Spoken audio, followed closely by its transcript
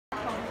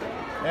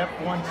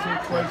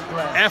F1C first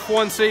class.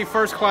 F1C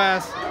first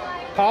class.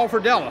 Paul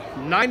Fradella,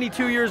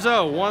 92 years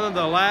old, one of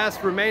the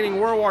last remaining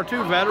World War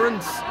II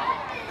veterans.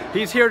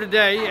 He's here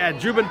today at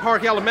Juban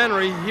Parc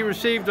Elementary. He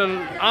received an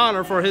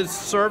honor for his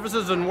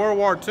services in World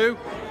War II.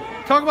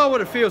 Talk about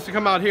what it feels to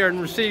come out here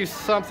and receive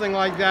something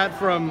like that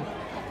from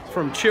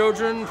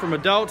children, from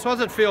adults. How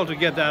does it feel to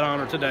get that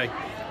honor today?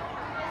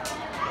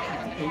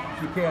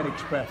 You can't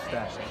express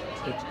that.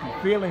 It's the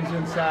feelings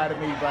inside of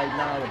me right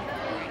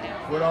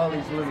now with all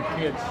these little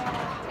kids.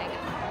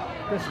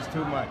 This is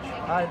too much.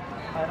 I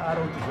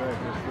don't deserve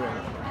this,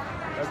 really.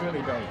 I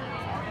really don't.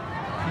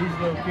 These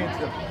little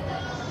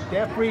kids,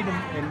 their freedom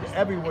and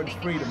everyone's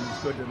freedom is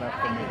good enough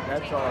for me.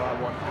 That's all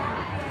I want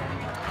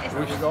to do.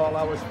 Which is all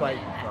I was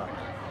fighting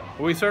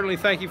for. We certainly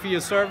thank you for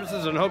your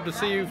services and hope to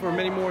see you for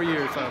many more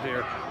years out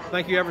here.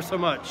 Thank you ever so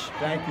much.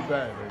 Thank you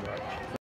very much.